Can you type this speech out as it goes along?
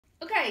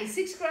Okay,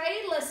 6th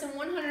grade, lesson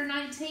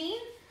 119,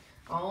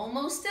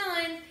 almost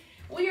done.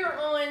 We are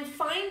on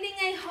finding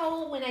a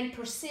whole when a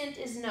percent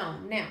is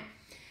known. Now,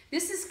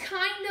 this is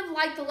kind of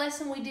like the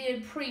lesson we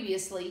did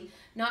previously,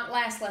 not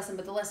last lesson,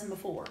 but the lesson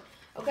before.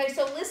 Okay,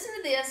 so listen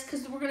to this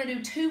because we're going to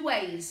do two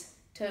ways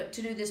to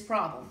do this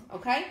problem,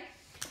 okay?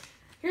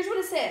 Here's what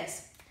it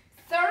says.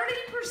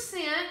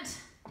 30%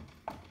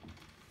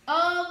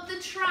 of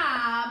the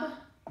tribe,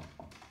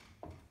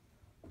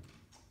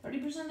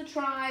 30% of the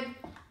tribe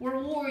were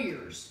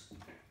warriors.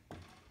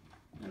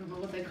 I don't know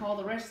what they call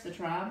the rest of the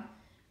tribe,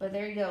 but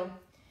there you go.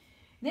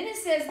 Then it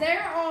says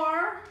there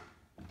are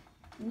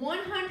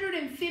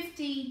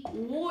 150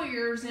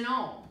 warriors in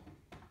all.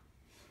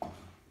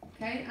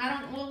 Okay, I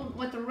don't know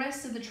what the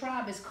rest of the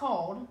tribe is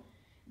called,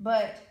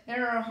 but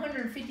there are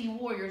 150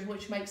 warriors,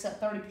 which makes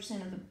up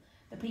 30% of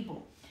the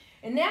people.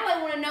 And now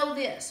I want to know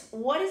this.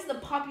 What is the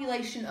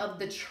population of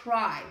the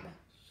tribe?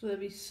 So that'd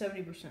be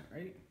 70%,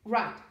 right?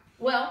 Right.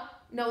 Well,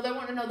 no, they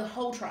want to know the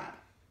whole tribe.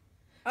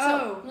 Oh.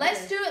 So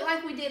let's do it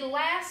like we did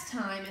last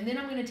time, and then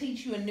I'm going to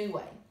teach you a new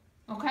way.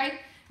 Okay?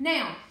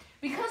 Now,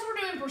 because we're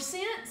doing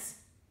percents,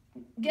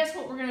 guess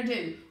what we're going to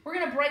do? We're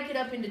going to break it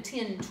up into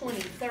 10, 20,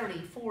 30,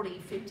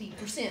 40,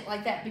 50%,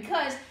 like that.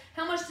 Because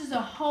how much does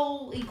a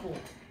whole equal?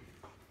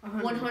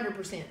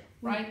 100%,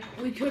 right?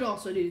 We could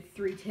also do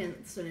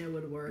 3/10 and it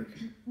would work.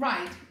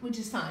 Right, which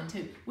is fine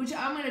too. Which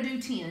I'm going to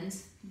do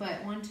tens,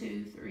 but 1,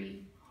 2,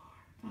 3,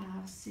 4,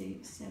 5,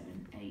 6,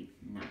 7, 8,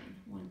 9.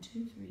 1,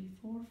 2, 3,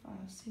 4, 5,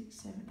 6,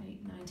 7,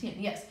 8, 9, 10.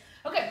 Yes.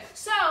 Okay,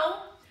 so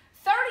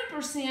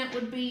 30%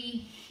 would be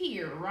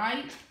here,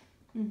 right?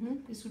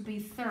 This would be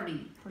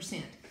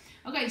 30%.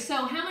 Okay,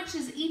 so how much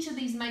does each of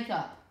these make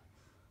up?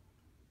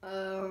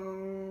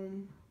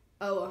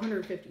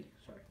 150.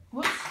 Sorry.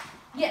 Whoops.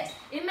 Yes,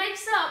 it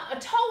makes up a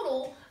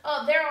total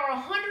of, there are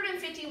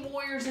 150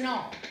 warriors in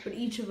all. But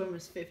each of them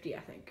is 50,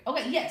 I think.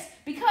 Okay, yes,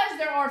 because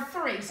there are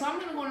 3. So I'm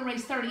going to go and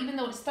erase 30. Even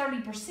though it's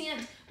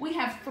 30%, we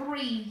have 3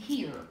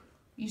 here.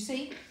 You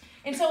see?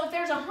 And so if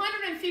there's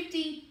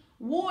 150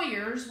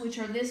 warriors, which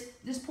are this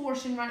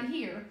portion right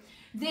here,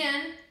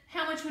 then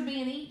how much would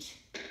be in each?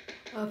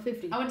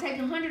 50. I would take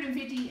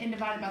 150 and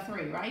divide it by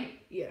 3, right?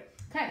 Yeah.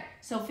 Okay,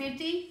 so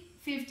 50,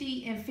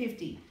 50, and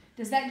 50.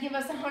 Does that give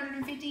us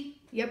 150?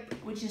 Yep.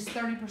 Which is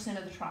 30%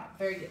 of the tribe.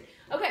 Very good.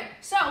 Okay,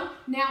 so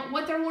now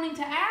what they're wanting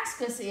to ask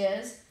us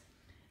is,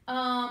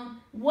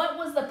 what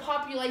was the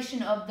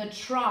population of the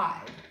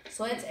tribe?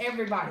 So that's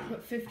everybody.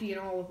 Put 50 in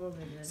all of them.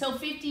 And then... So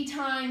 50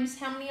 times,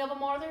 how many of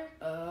them are there?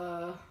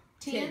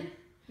 10?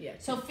 Yeah. 10.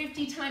 So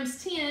 50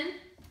 times 10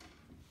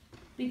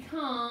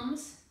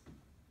 becomes...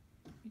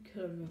 You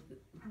could have moved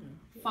it. No.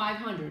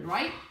 500,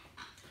 right?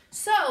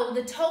 So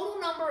the total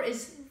number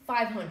is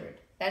 500.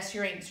 That's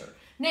your answer.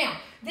 Now,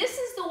 this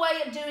is the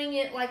way of doing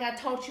it like I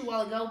taught you a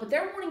while ago, but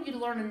they're wanting you to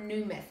learn a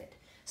new method.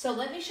 So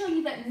let me show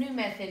you that new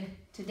method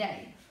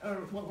today,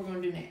 or what we're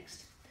going to do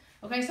next.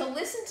 Okay, so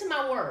listen to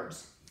my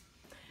words.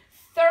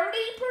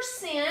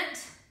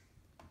 30%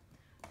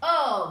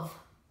 of,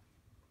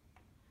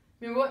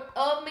 remember what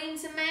of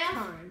means in math?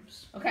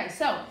 Times. Okay,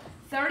 so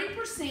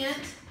 30%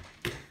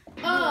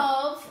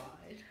 of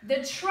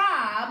the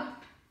tribe,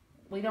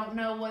 we don't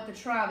know what the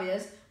tribe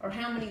is or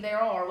how many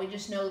there are. We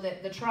just know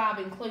that the tribe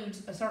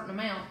includes a certain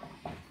amount.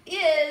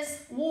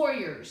 Is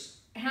warriors.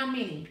 How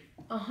many?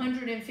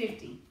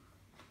 150.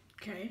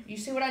 Okay. You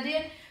see what I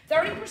did?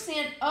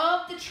 30%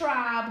 of the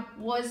tribe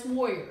was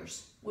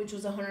warriors, which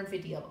was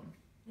 150 of them.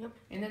 Yep.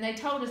 And then they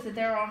told us that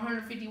there are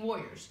 150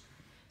 warriors.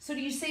 So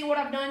do you see what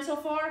I've done so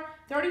far?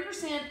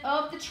 30%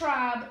 of the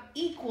tribe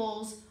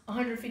equals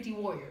 150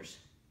 warriors.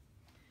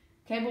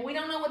 Okay, but we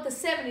don't know what the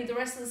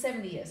rest of the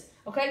 70 is.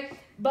 Okay,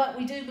 but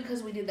we do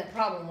because we did that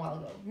problem a while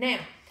ago. Now,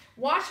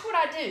 watch what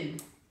I do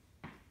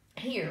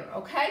here,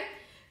 okay?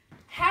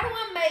 How do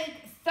I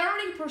make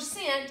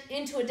 30%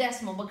 into a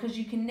decimal? Because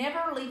you can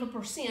never leave a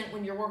percent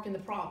when you're working the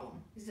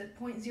problem. Is it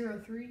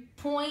 0.03?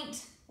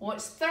 Well,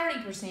 it's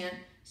 30%,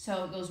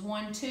 so it goes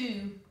 1,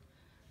 2,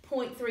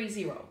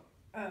 0.30.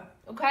 Oh.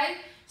 Okay,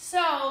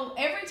 so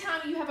every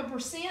time you have a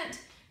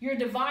percent, you're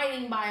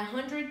dividing by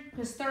 100,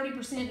 because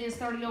 30% is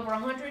 30 over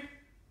 100,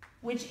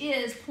 which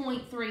is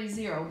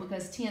 0.30,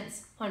 because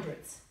tenths,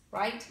 hundredths,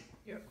 right?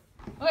 Yep.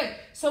 Okay,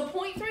 so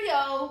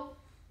 0.30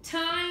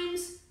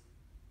 times,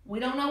 we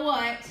don't know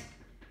what,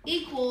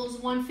 equals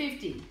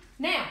 150.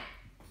 Now,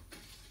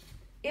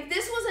 if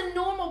this was a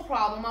normal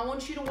problem, I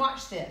want you to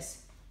watch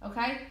this,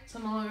 okay? So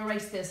I'm going to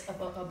erase this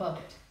above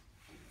it,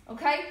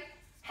 okay?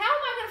 How am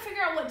I going to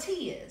figure out what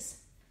t is?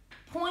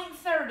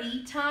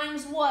 0.30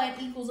 times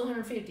what equals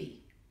 150?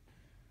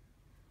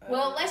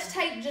 Well, let's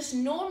take just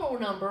normal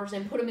numbers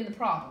and put them in the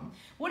problem.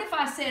 What if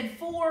I said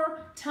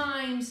 4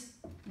 times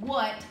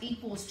what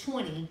equals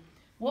 20?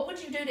 What would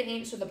you do to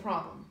answer the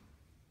problem?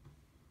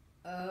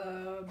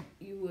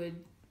 You would...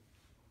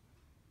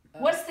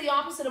 What's the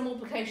opposite of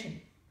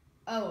multiplication?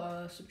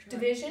 Subtract.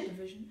 Division?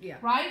 Division, yeah.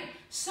 Right?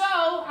 So,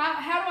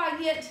 how do I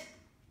get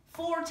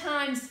 4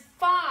 times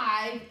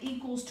 5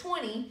 equals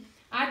 20?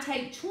 I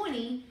take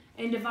 20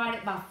 and divide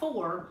it by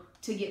 4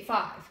 to get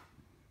 5.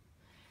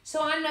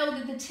 So I know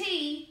that the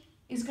t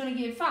is going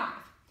to give 5.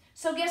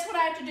 So guess what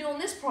I have to do on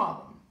this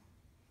problem?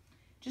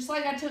 Just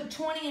like I took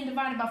 20 and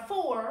divided by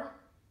 4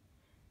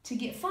 to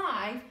get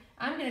 5,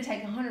 I'm going to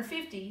take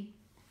 150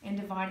 and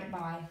divide it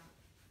by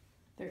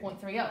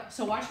 0.30.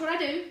 So watch what I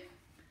do.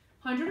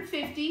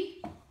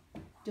 150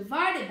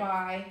 divided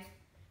by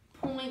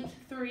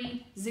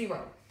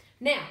 0.30.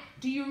 Now,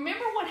 do you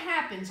remember what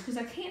happens? Because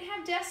I can't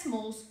have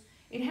decimals.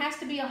 It has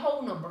to be a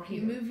whole number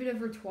here. You move it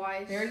over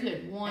twice. Very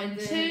good. 1,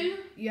 2.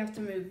 You have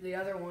to move the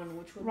other one,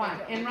 which will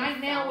Right. And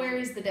right now, where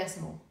is the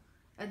decimal?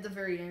 At the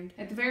very end.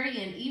 At the very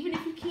end. Even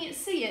if you can't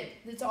see it,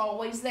 it's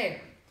always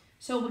there.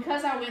 So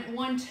because I went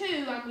 1,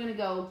 2, I'm going to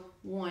go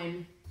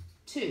 1,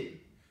 2.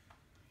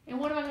 And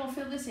what am I going to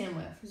fill this in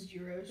with?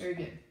 Zeros. Very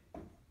good.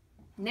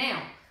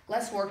 Now,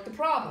 let's work the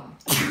problem.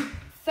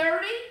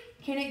 30,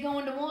 can it go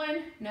into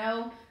 1?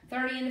 No.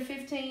 30 into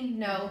 15?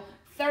 No.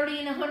 30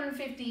 into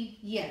 150?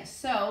 Yes.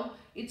 So,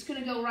 it's going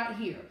to go right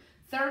here.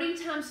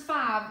 30 times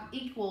 5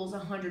 equals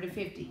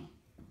 150.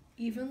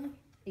 Evenly?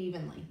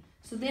 Evenly.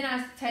 So then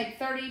I take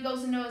 30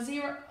 goes into a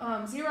 0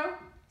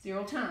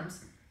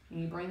 times. And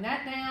you bring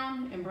that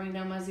down and bring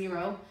down my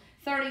 0.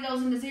 30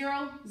 goes into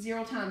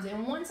 0 times.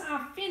 And once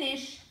I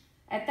finish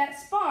at that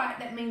spot,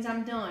 that means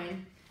I'm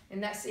done.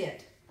 And that's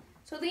it.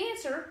 So the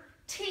answer,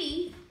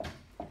 T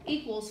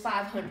equals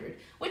 500,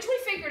 which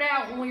we figured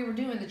out when we were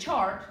doing the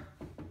chart.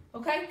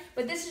 Okay?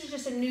 But this is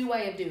just a new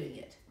way of doing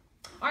it.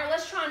 All right,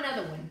 let's try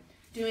another one,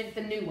 doing it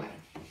the new way.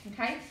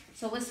 Okay?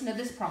 So listen to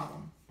this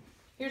problem.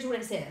 Here's what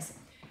it says.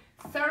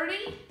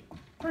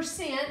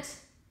 30%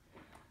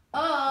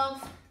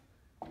 of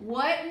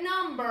what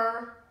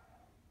number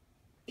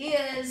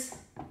is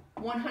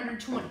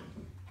 120?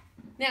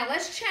 Now,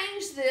 let's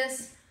change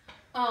this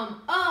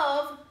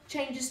of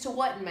changes to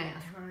what in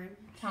math?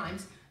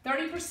 Times.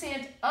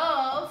 30%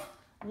 of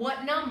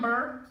what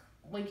number?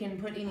 We can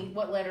put any,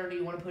 what letter do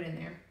you want to put in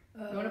there?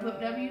 You want to put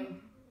W?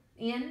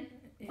 N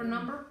for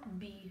number?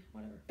 B,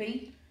 whatever.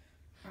 B?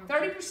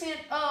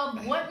 30%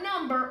 of what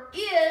number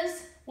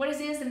is, what is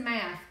in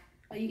math?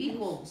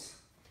 Equals.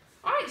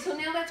 All right, so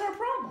now that's our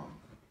problem.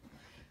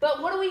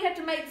 But what do we have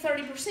to make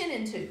 30%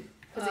 into?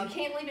 Because it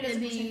can't leave it as a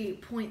percent.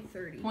 It'd be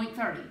 0.30.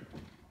 0.30.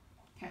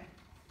 Okay,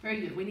 very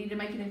good. We need to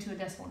make it into a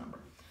decimal number.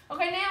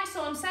 Okay, now,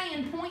 so I'm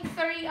saying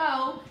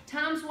 0.30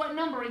 times what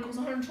number equals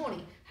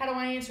 120? How do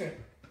I answer it?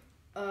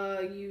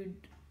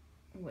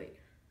 Wait.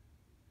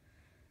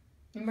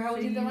 Remember how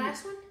we did the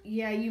last one?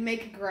 Yeah, you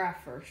make a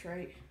graph first,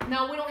 right?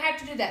 No, we don't have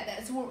to do that.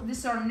 This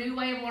is our new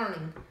way of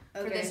learning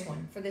for this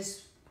one. For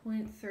this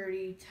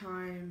 0.30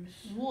 times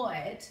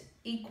what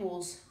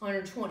equals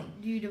 120?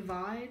 Do you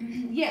divide?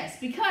 Yes,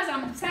 because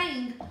I'm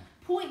saying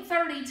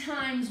 0.30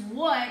 times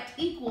what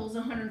equals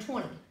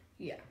 120.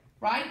 Yeah.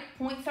 Right?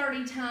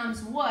 0.30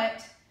 times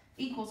what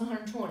equals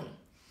 120.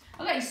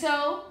 Okay,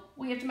 so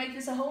we have to make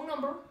this a whole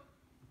number.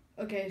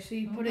 Okay, so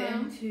you put it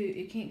into,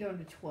 it can't go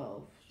into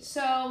 12.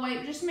 So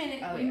wait just a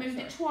minute. Oh, we moved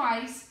it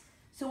twice.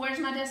 So where's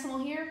my decimal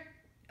here?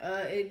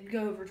 It'd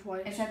go over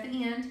twice. It's at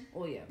the end.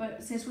 Oh, yeah.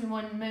 But since we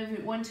want to move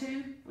it 1,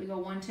 2, we go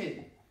 1,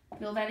 2.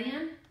 Fill that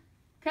in.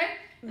 Okay?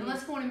 And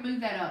let's go and move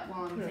that up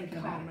while I'm thinking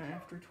about it.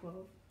 After 12.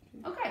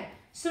 Okay.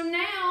 So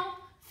now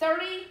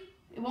 30,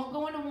 it won't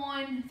go into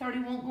 1, 30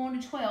 won't go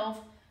into 12,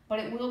 but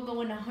it will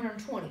go into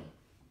 120.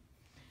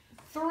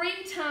 3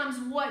 times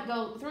what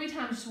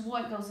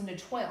goes into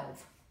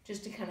 12?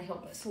 Just to kind of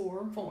help us.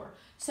 4. 4.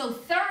 So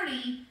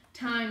 30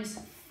 times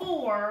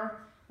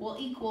 4 will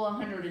equal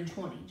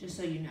 120, just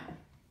so you know.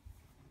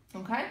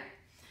 Okay?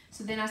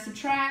 So then I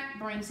subtract,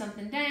 bring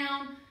something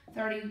down.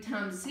 30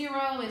 times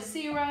 0 is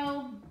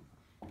 0.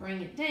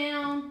 Bring it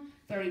down.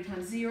 30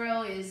 times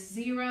 0 is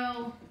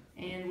 0.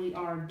 And we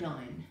are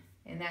done.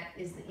 And that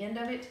is the end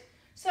of it.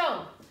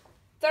 So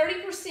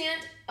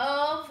 30%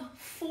 of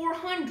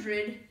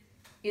 400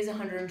 is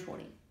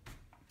 120.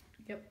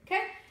 Yep.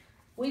 Okay?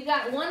 We've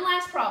got one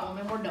last problem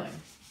and we're done.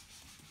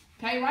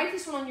 Okay, write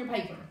this one on your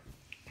paper.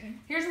 Okay.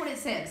 Here's what it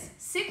says.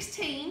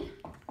 16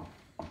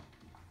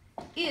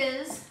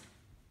 is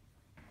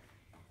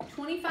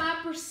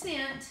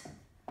 25%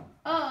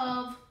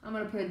 of, I'm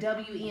going to put a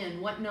W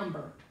in, what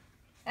number?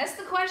 That's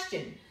the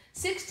question.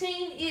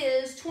 16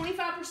 is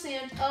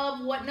 25%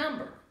 of what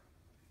number?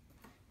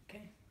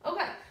 Okay.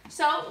 Okay,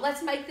 so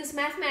let's make this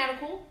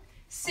mathematical.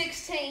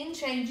 16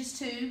 changes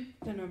to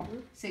the number.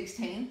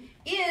 16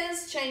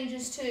 is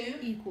changes to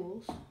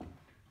Equals.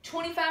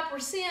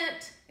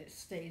 25%. It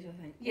stays, I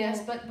think. Yes,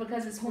 Well, but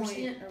because it's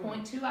percent,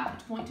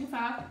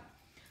 0.25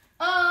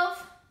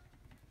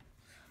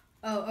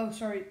 of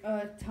sorry.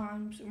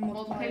 Times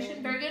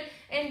multiplication. Very good.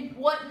 And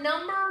what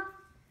number?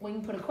 We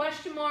can put a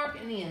question mark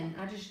and N.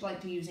 I just like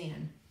to use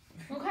N.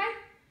 Okay?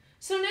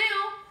 So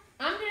now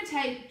I'm going to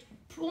take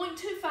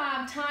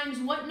 0.25 times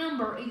what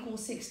number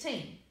equals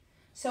 16.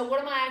 So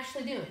what am I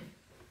actually doing?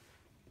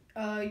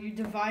 You're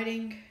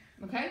dividing.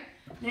 Okay?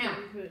 Now,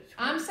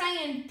 I'm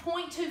saying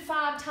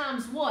 0.25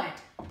 times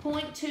what?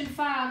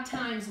 0.25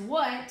 times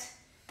what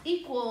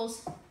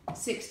equals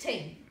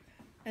 16.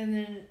 And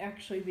then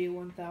actually be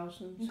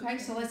 1,000. Okay,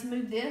 so let's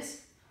move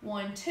this.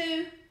 1,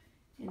 2.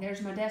 And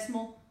there's my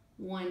decimal.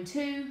 1,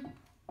 2.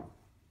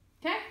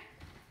 Okay?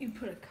 You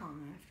put a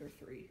comma after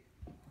 3.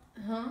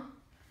 Huh?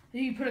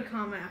 You put a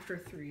comma after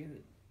 3.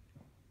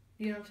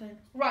 You know what I'm saying?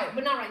 Right,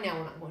 but not right now.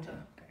 We're not going to.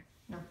 Okay.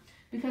 No,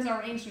 because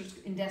our answer's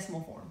in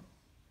decimal form.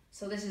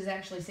 So this is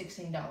actually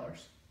 $16,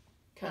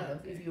 kind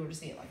of, if you were to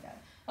see it like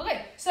that.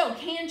 Okay, so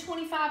can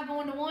 25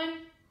 go into 1?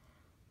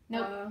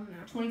 Nope. No.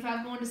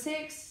 25 go into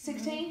 6?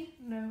 16?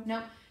 No.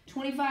 Nope.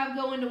 25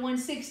 go into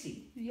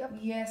 160? Yep.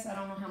 Yes, I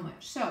don't know how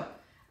much. So,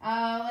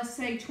 let's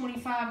say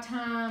 25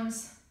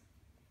 times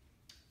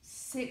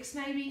 6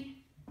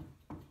 maybe.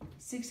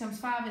 6 times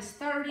 5 is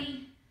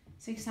 30.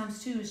 6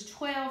 times 2 is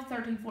 12.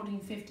 13, 14,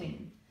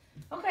 15.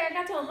 Okay, I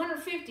got to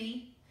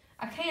 150.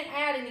 I can't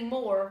add any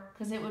more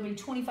because it would be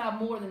 25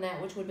 more than that,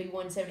 which would be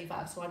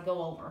 175, so I'd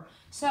go over.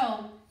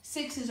 So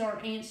 6 is our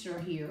answer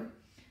here.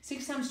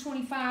 6 times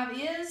 25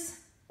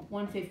 is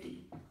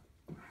 150.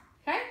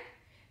 Okay?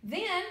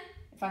 Then,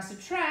 if I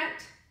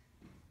subtract,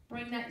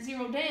 bring that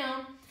 0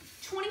 down,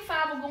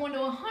 25 will go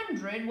into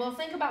 100. Well,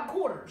 think about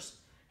quarters.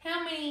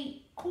 How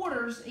many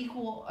quarters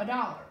equal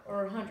 $1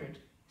 or 100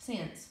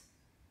 cents?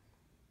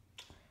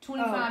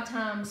 25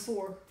 times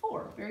 4.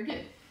 4. Very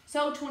good.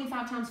 So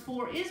 25 times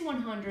 4 is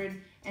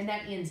 100, and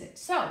that ends it.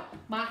 So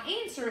my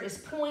answer is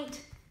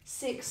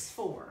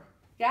 0.64.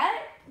 Got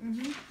it?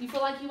 Mm-hmm. You feel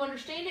like you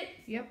understand it?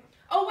 Yep.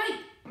 Oh, wait.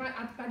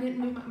 I didn't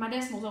move my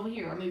decimals over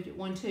here. I moved it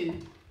 1,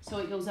 2, so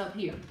it goes up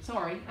here.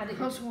 Sorry. I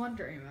was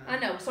wondering about I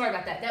know. Sorry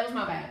about that. That was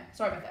my bad.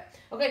 Sorry about that.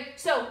 Okay,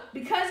 so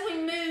because we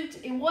moved,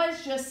 it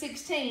was just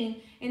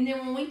 16, and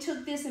then when we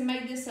took this and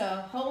made this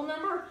a whole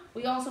number,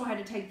 we also had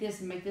to take this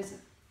and make this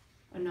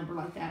a number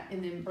like that,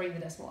 and then bring the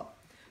decimal up.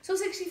 So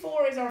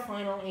 64 is our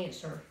final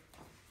answer.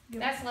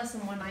 Yep. That's lesson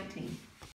 119.